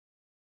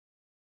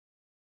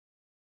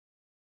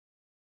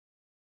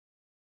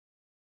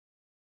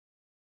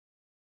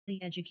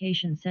The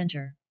Education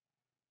Center.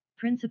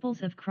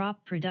 Principles of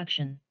crop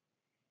production.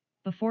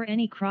 Before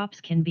any crops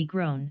can be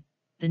grown,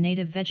 the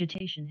native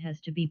vegetation has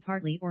to be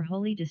partly or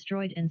wholly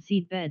destroyed and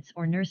seed beds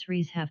or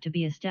nurseries have to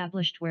be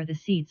established where the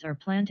seeds are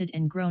planted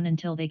and grown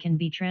until they can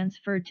be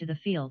transferred to the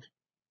field.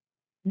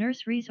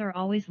 Nurseries are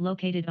always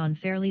located on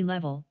fairly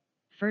level,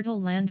 fertile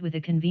land with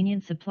a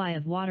convenient supply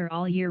of water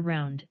all year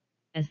round,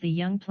 as the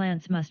young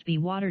plants must be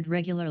watered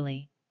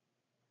regularly.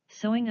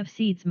 Sowing of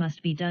seeds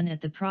must be done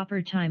at the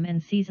proper time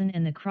and season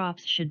and the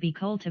crops should be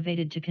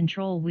cultivated to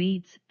control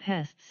weeds,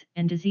 pests,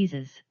 and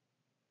diseases.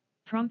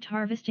 Prompt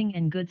harvesting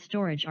and good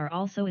storage are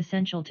also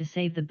essential to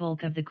save the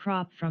bulk of the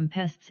crop from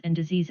pests and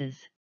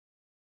diseases.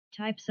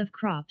 Types of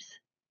crops.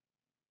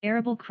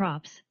 Arable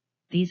crops.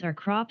 These are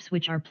crops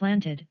which are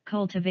planted,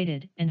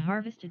 cultivated, and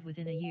harvested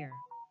within a year.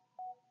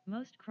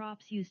 Most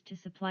crops used to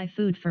supply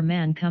food for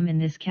man come in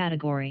this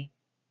category.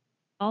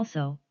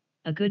 Also,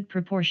 a good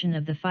proportion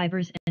of the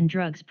fibers and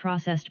drugs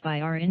processed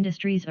by our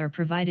industries are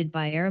provided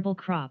by arable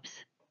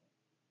crops.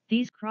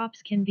 These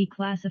crops can be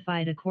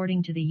classified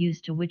according to the use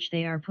to which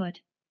they are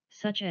put,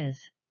 such as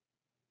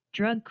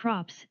drug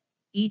crops,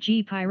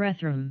 e.g.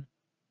 pyrethrum;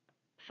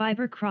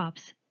 fiber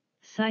crops,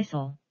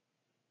 sisal;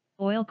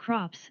 oil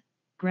crops,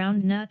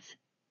 ground nuts,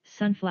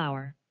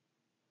 sunflower;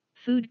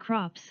 food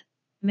crops,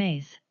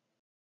 maize.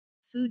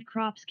 Food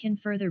crops can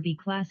further be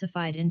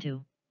classified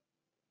into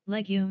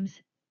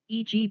legumes,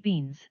 e.g.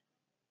 beans;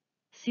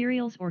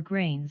 cereals or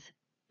grains,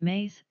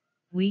 maize,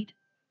 wheat,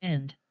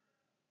 and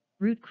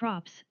root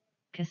crops,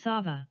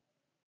 cassava.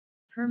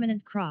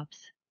 Permanent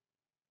crops.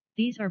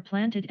 These are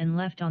planted and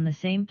left on the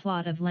same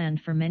plot of land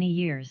for many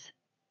years.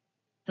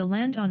 The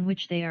land on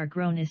which they are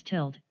grown is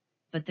tilled,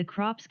 but the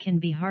crops can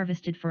be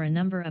harvested for a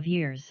number of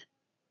years.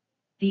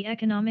 The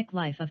economic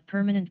life of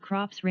permanent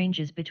crops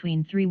ranges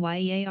between 3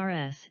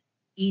 years,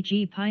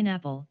 e.g.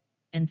 pineapple,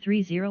 and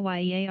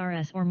 30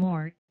 years or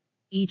more,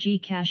 e.g.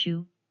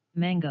 cashew,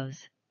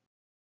 mangoes.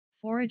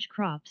 Forage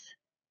crops.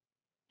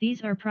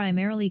 These are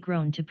primarily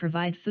grown to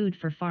provide food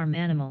for farm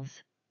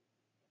animals.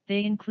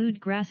 They include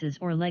grasses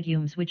or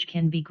legumes which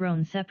can be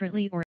grown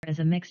separately or as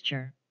a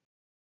mixture.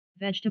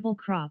 Vegetable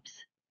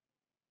crops.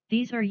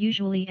 These are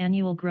usually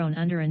annual, grown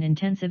under an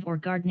intensive or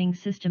gardening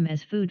system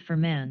as food for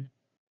man.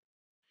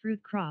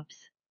 Fruit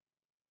crops.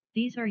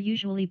 These are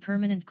usually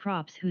permanent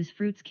crops whose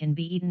fruits can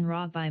be eaten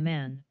raw by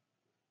man.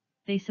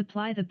 They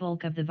supply the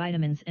bulk of the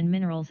vitamins and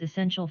minerals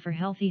essential for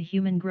healthy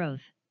human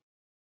growth.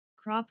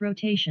 Crop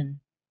rotation.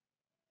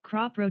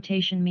 Crop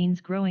rotation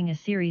means growing a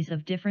series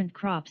of different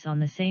crops on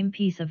the same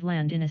piece of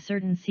land in a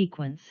certain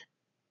sequence.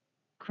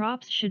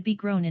 Crops should be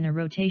grown in a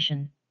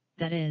rotation,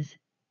 that is,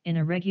 in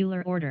a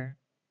regular order.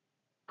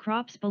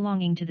 Crops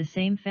belonging to the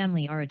same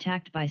family are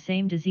attacked by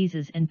same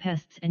diseases and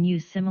pests and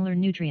use similar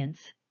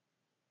nutrients.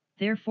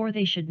 Therefore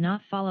they should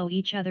not follow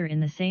each other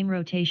in the same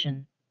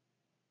rotation.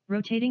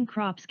 Rotating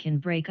crops can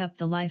break up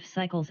the life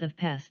cycles of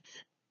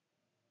pests.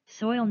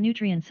 Soil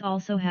nutrients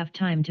also have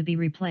time to be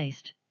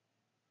replaced.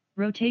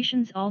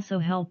 Rotations also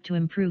help to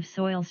improve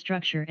soil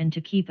structure and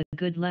to keep a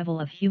good level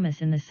of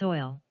humus in the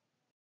soil.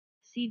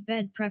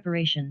 Seedbed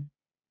preparation.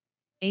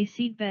 A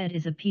seedbed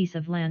is a piece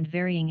of land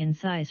varying in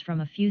size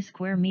from a few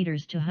square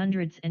meters to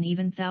hundreds and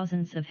even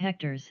thousands of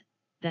hectares,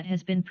 that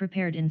has been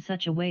prepared in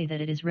such a way that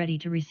it is ready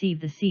to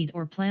receive the seed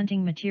or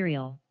planting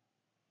material.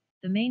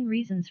 The main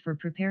reasons for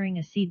preparing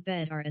a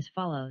seedbed are as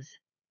follows.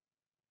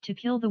 To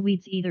kill the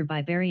weeds either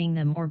by burying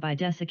them or by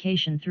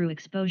desiccation through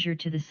exposure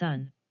to the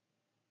sun.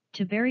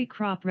 To bury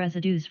crop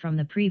residues from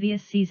the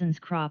previous season's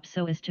crop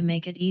so as to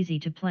make it easy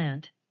to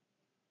plant.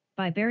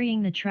 By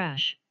burying the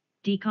trash,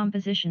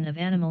 decomposition of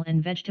animal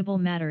and vegetable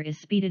matter is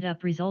speeded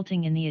up,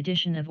 resulting in the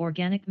addition of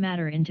organic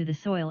matter into the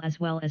soil as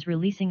well as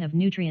releasing of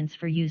nutrients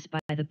for use by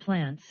the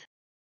plants.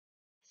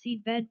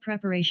 Seedbed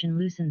preparation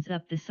loosens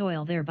up the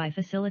soil, thereby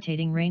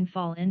facilitating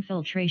rainfall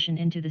infiltration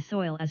into the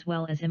soil as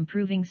well as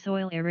improving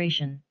soil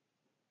aeration.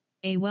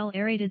 A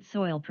well-aerated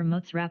soil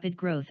promotes rapid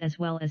growth as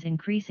well as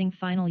increasing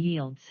final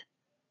yields.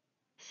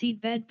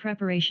 Seedbed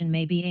preparation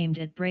may be aimed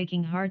at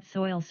breaking hard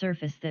soil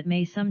surface that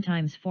may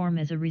sometimes form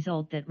as a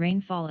result that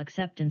rainfall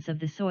acceptance of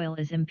the soil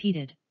is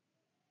impeded.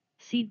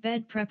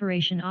 Seedbed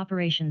preparation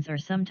operations are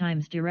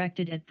sometimes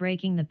directed at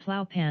breaking the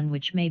plow pan,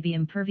 which may be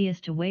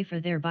impervious to wafer,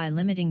 thereby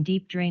limiting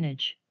deep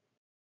drainage.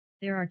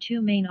 There are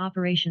two main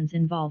operations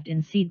involved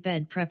in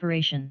seedbed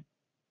preparation.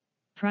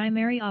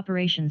 Primary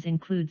operations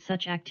include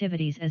such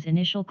activities as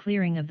initial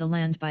clearing of the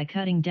land by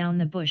cutting down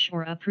the bush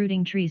or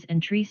uprooting trees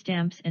and tree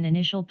stumps and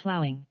initial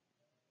plowing.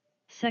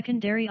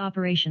 Secondary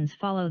operations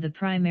follow the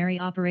primary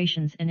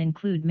operations and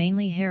include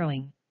mainly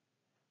harrowing.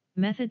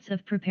 Methods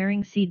of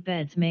preparing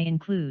seedbeds may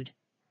include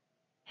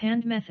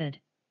hand method,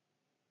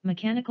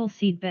 mechanical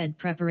seedbed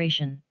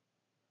preparation,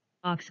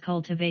 ox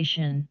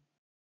cultivation,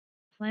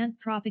 plant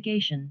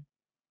propagation.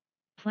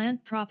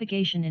 Plant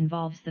propagation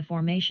involves the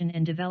formation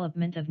and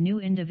development of new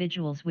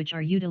individuals which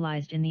are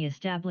utilized in the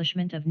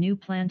establishment of new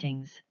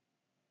plantings.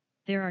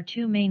 There are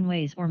two main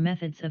ways or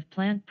methods of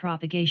plant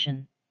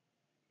propagation.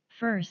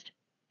 First,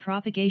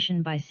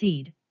 propagation by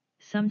seed,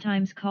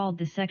 sometimes called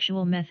the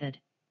sexual method.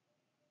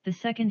 The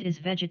second is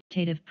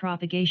vegetative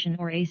propagation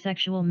or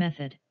asexual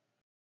method.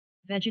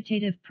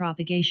 Vegetative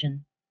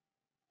propagation.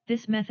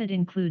 This method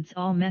includes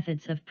all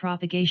methods of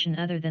propagation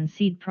other than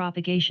seed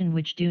propagation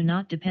which do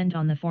not depend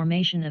on the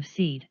formation of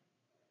seed.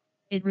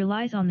 It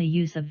relies on the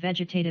use of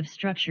vegetative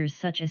structures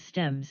such as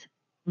stems,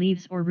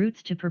 leaves or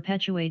roots to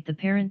perpetuate the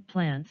parent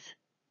plants.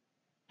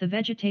 The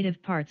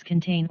vegetative parts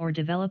contain or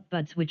develop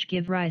buds which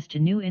give rise to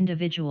new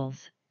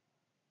individuals.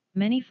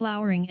 Many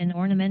flowering and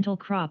ornamental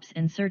crops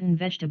and certain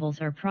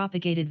vegetables are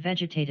propagated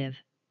vegetative.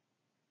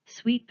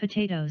 Sweet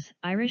potatoes,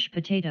 Irish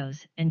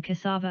potatoes, and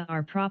cassava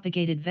are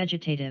propagated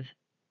vegetative.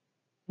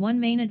 One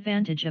main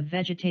advantage of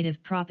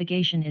vegetative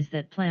propagation is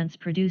that plants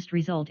produced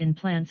result in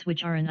plants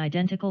which are an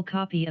identical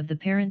copy of the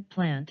parent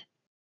plant.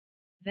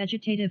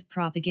 Vegetative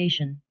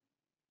propagation.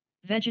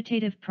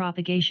 Vegetative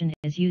propagation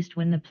is used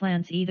when the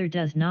plants either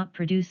does not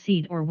produce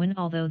seed or when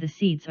although the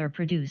seeds are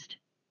produced,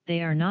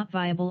 they are not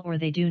viable or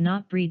they do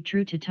not breed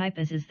true to type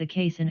as is the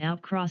case in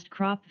outcrossed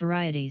crop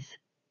varieties.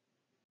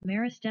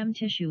 Meristem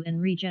tissue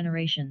and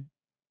regeneration.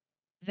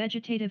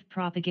 Vegetative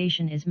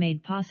propagation is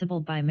made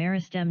possible by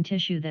meristem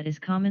tissue that is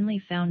commonly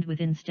found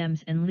within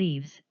stems and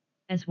leaves,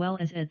 as well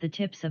as at the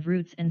tips of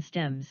roots and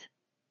stems.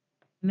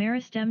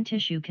 Meristem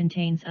tissue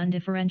contains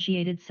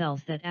undifferentiated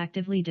cells that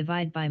actively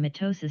divide by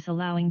mitosis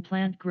allowing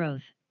plant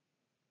growth.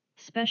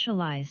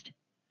 Specialized,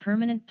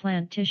 permanent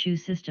plant tissue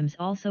systems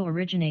also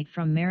originate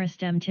from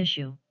meristem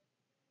tissue.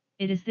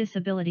 It is this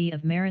ability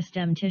of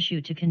meristem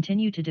tissue to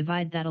continue to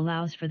divide that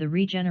allows for the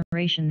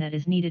regeneration that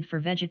is needed for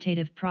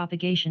vegetative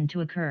propagation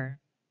to occur.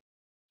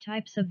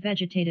 Types of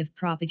vegetative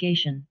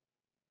propagation.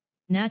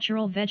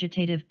 Natural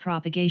vegetative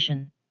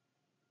propagation.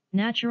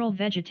 Natural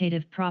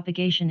vegetative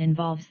propagation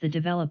involves the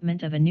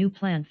development of a new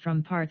plant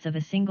from parts of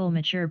a single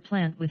mature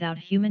plant without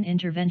human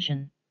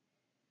intervention.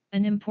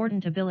 An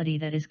important ability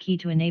that is key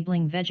to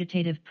enabling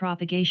vegetative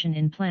propagation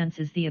in plants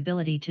is the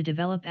ability to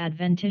develop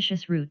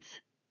adventitious roots.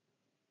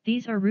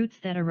 These are roots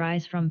that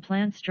arise from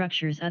plant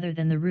structures other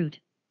than the root,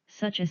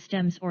 such as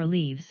stems or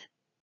leaves.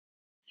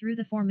 Through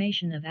the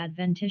formation of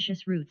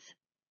adventitious roots,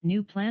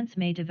 new plants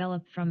may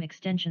develop from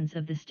extensions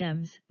of the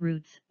stems,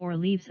 roots, or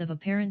leaves of a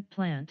parent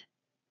plant.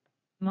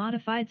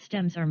 Modified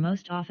stems are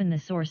most often the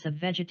source of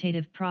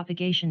vegetative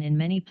propagation in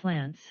many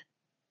plants.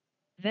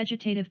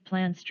 Vegetative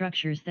plant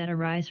structures that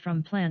arise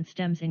from plant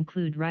stems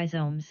include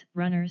rhizomes,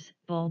 runners,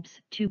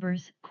 bulbs,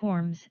 tubers,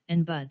 corms,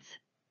 and buds.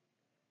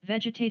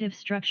 Vegetative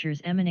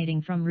structures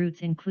emanating from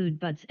roots include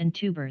buds and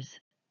tubers.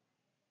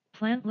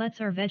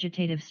 Plantlets are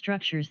vegetative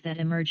structures that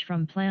emerge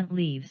from plant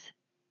leaves.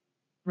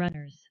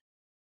 Runners.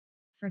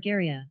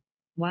 Fragaria,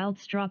 wild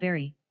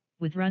strawberry,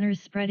 with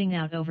runners spreading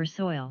out over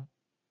soil.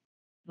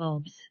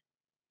 Bulbs.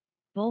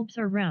 Bulbs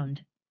are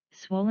round,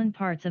 swollen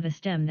parts of a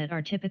stem that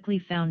are typically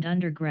found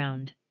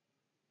underground.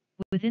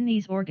 Within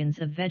these organs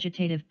of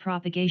vegetative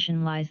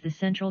propagation lies the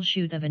central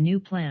shoot of a new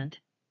plant.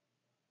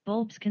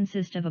 Bulbs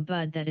consist of a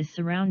bud that is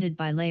surrounded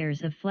by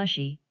layers of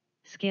fleshy,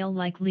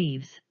 scale-like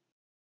leaves.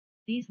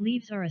 These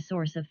leaves are a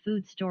source of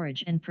food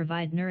storage and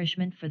provide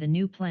nourishment for the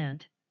new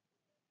plant.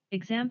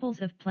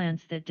 Examples of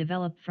plants that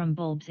develop from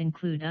bulbs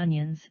include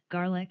onions,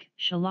 garlic,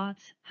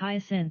 shallots,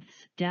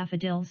 hyacinths,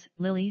 daffodils,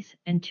 lilies,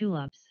 and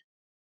tulips.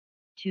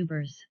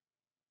 Tubers.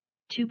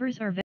 Tubers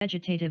are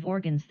vegetative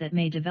organs that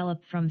may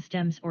develop from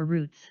stems or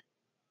roots.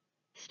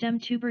 Stem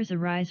tubers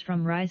arise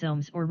from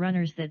rhizomes or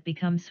runners that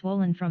become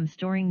swollen from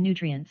storing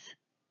nutrients.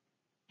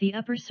 The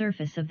upper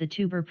surface of the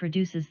tuber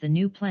produces the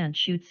new plant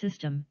shoot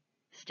system,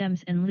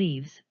 stems and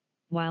leaves,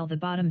 while the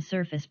bottom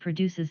surface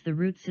produces the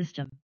root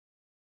system.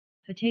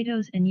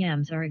 Potatoes and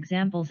yams are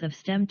examples of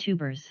stem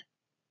tubers.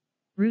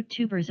 Root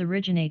tubers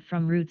originate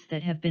from roots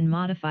that have been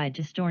modified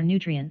to store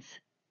nutrients.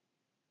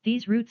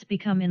 These roots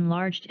become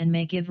enlarged and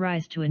may give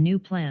rise to a new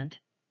plant.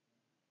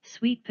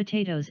 Sweet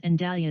potatoes and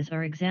dahlias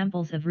are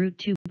examples of root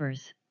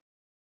tubers.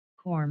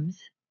 Corms.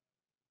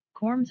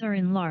 Corms are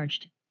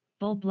enlarged,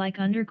 bulb-like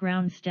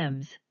underground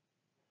stems.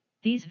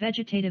 These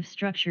vegetative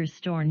structures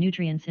store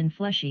nutrients in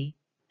fleshy,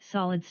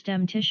 solid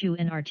stem tissue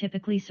and are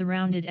typically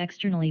surrounded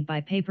externally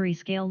by papery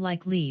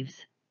scale-like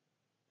leaves.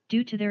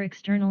 Due to their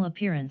external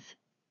appearance,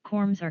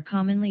 corms are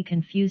commonly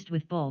confused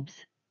with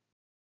bulbs.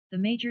 The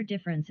major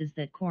difference is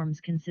that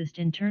corms consist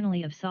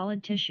internally of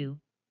solid tissue,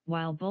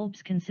 while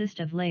bulbs consist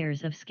of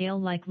layers of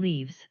scale-like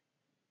leaves.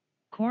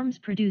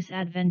 Corms produce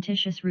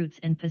adventitious roots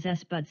and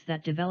possess buds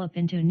that develop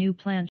into new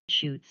plant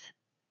shoots.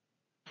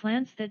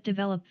 Plants that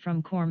develop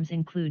from corms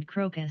include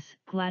crocus,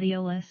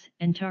 gladiolus,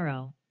 and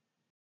taro.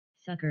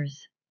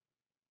 Suckers.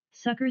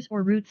 Suckers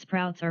or root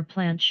sprouts are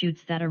plant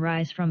shoots that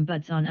arise from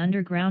buds on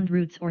underground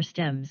roots or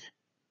stems.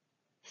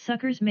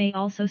 Suckers may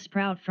also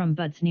sprout from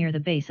buds near the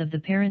base of the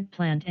parent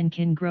plant and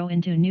can grow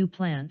into new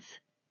plants.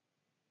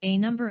 A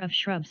number of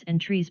shrubs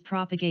and trees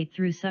propagate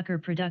through sucker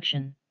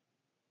production.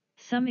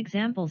 Some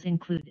examples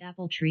include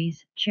apple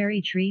trees,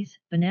 cherry trees,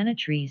 banana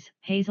trees,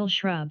 hazel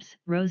shrubs,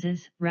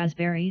 roses,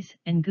 raspberries,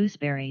 and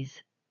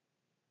gooseberries.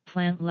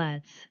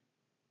 Plantlets.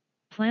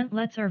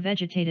 Plantlets are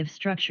vegetative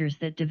structures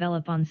that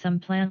develop on some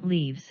plant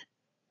leaves.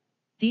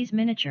 These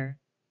miniature,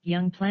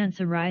 young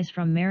plants arise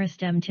from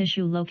meristem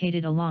tissue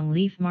located along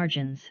leaf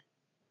margins.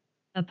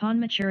 Upon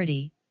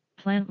maturity,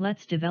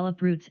 plantlets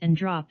develop roots and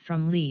drop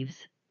from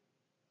leaves.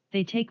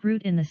 They take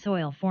root in the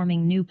soil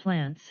forming new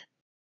plants.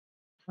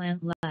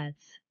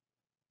 Plantlets.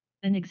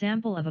 An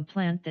example of a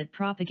plant that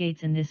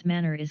propagates in this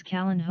manner is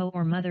Calenho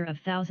or mother of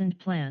thousand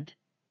plant.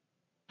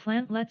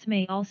 Plantlets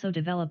may also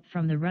develop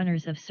from the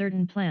runners of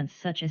certain plants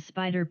such as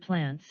spider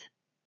plants.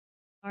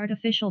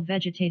 Artificial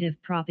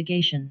vegetative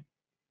propagation.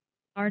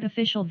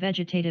 Artificial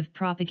vegetative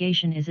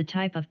propagation is a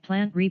type of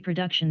plant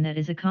reproduction that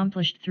is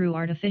accomplished through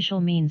artificial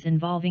means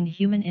involving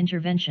human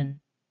intervention.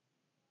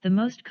 The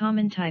most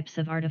common types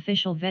of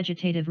artificial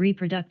vegetative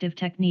reproductive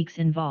techniques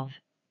involve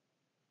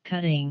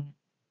cutting,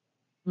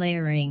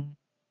 layering,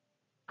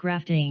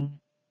 grafting,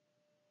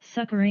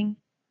 suckering,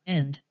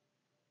 and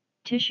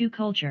tissue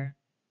culture.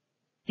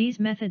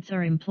 These methods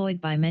are employed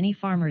by many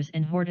farmers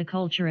and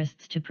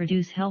horticulturists to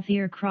produce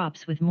healthier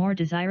crops with more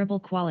desirable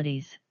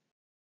qualities.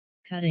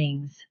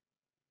 Cuttings.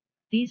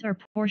 These are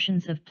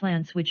portions of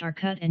plants which are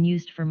cut and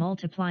used for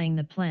multiplying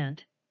the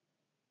plant.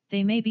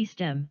 They may be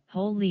stem,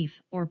 whole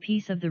leaf, or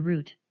piece of the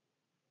root.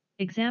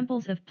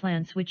 Examples of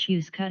plants which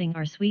use cutting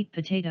are sweet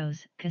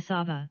potatoes,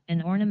 cassava,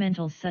 and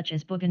ornamentals such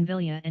as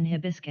bougainvillea and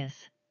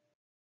hibiscus.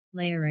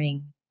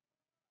 Layering.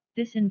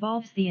 This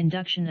involves the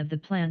induction of the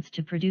plants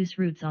to produce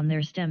roots on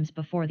their stems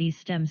before these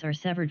stems are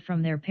severed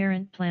from their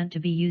parent plant to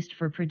be used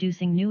for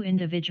producing new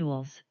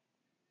individuals.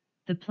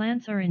 The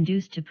plants are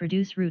induced to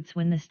produce roots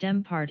when the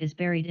stem part is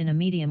buried in a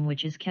medium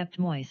which is kept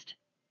moist.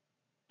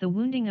 The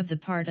wounding of the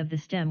part of the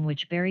stem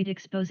which buried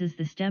exposes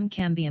the stem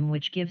cambium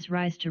which gives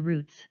rise to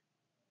roots.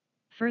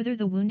 Further,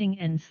 the wounding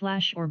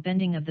and/or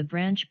bending of the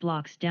branch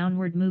blocks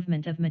downward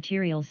movement of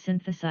materials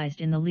synthesized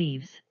in the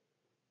leaves.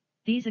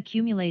 These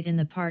accumulate in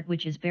the part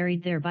which is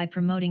buried, thereby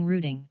promoting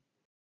rooting.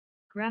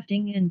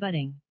 Grafting and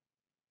budding.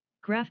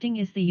 Grafting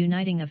is the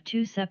uniting of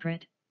two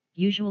separate,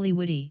 usually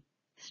woody,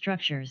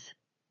 structures.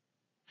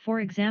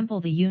 For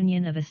example, the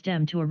union of a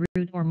stem to a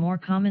root, or more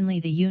commonly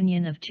the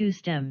union of two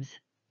stems.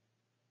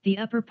 The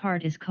upper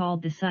part is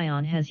called the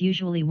scion, has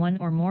usually one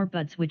or more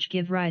buds which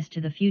give rise to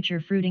the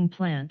future fruiting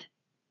plant.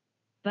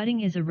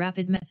 Budding is a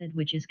rapid method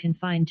which is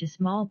confined to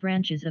small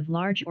branches of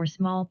large or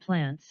small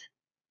plants.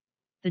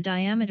 The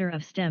diameter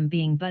of stem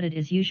being budded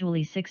is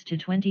usually 6 to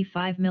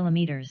 25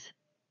 millimeters.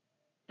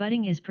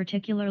 Budding is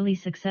particularly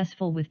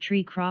successful with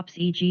tree crops,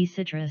 e.g.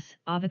 citrus,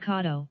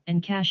 avocado,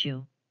 and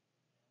cashew.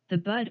 The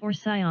bud or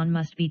scion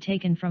must be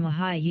taken from a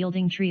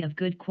high-yielding tree of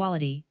good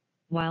quality,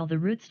 while the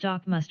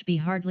rootstock must be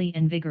hardly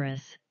and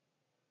vigorous.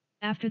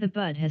 After the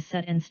bud has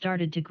set and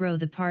started to grow,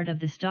 the part of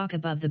the stalk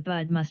above the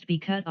bud must be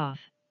cut off.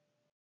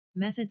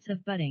 Methods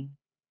of budding.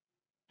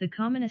 The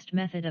commonest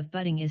method of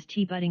budding is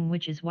T-budding,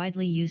 which is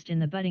widely used in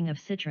the budding of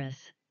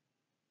citrus.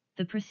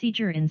 The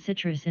procedure in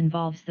citrus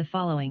involves the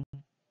following.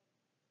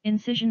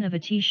 Incision of a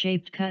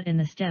T-shaped cut in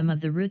the stem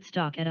of the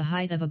rootstock at a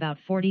height of about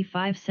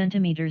 45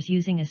 centimeters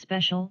using a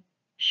special,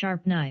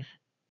 sharp knife.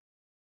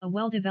 A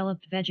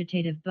well-developed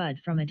vegetative bud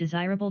from a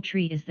desirable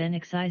tree is then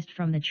excised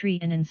from the tree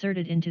and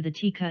inserted into the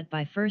T-cut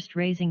by first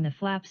raising the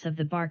flaps of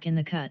the bark in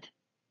the cut.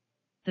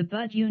 The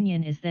bud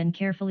union is then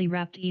carefully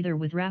wrapped either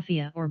with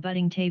raffia or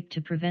budding tape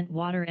to prevent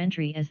water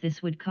entry, as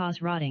this would cause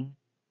rotting.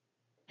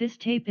 This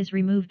tape is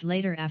removed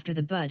later after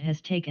the bud has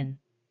taken.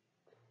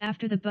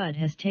 After the bud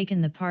has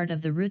taken, the part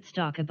of the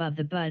rootstock above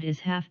the bud is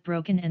half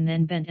broken and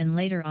then bent and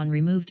later on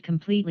removed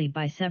completely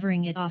by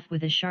severing it off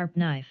with a sharp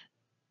knife.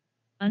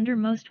 Under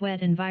most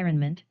wet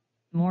environment,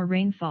 more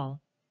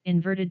rainfall,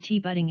 inverted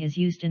T-budding is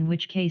used, in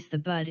which case the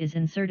bud is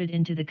inserted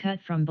into the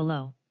cut from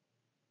below.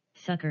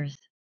 Suckers.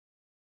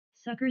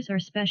 Suckers are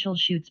special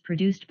shoots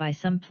produced by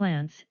some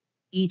plants,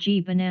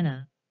 e.g.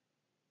 banana.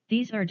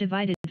 These are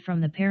divided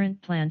from the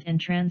parent plant and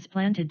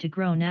transplanted to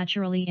grow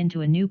naturally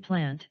into a new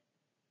plant.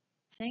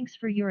 Thanks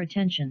for your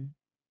attention.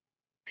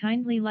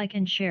 Kindly like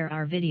and share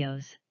our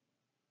videos.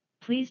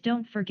 Please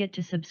don't forget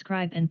to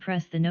subscribe and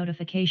press the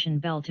notification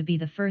bell to be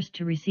the first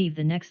to receive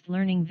the next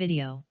learning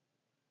video.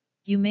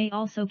 You may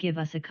also give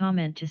us a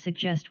comment to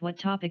suggest what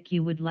topic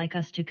you would like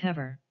us to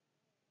cover.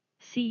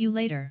 See you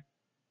later.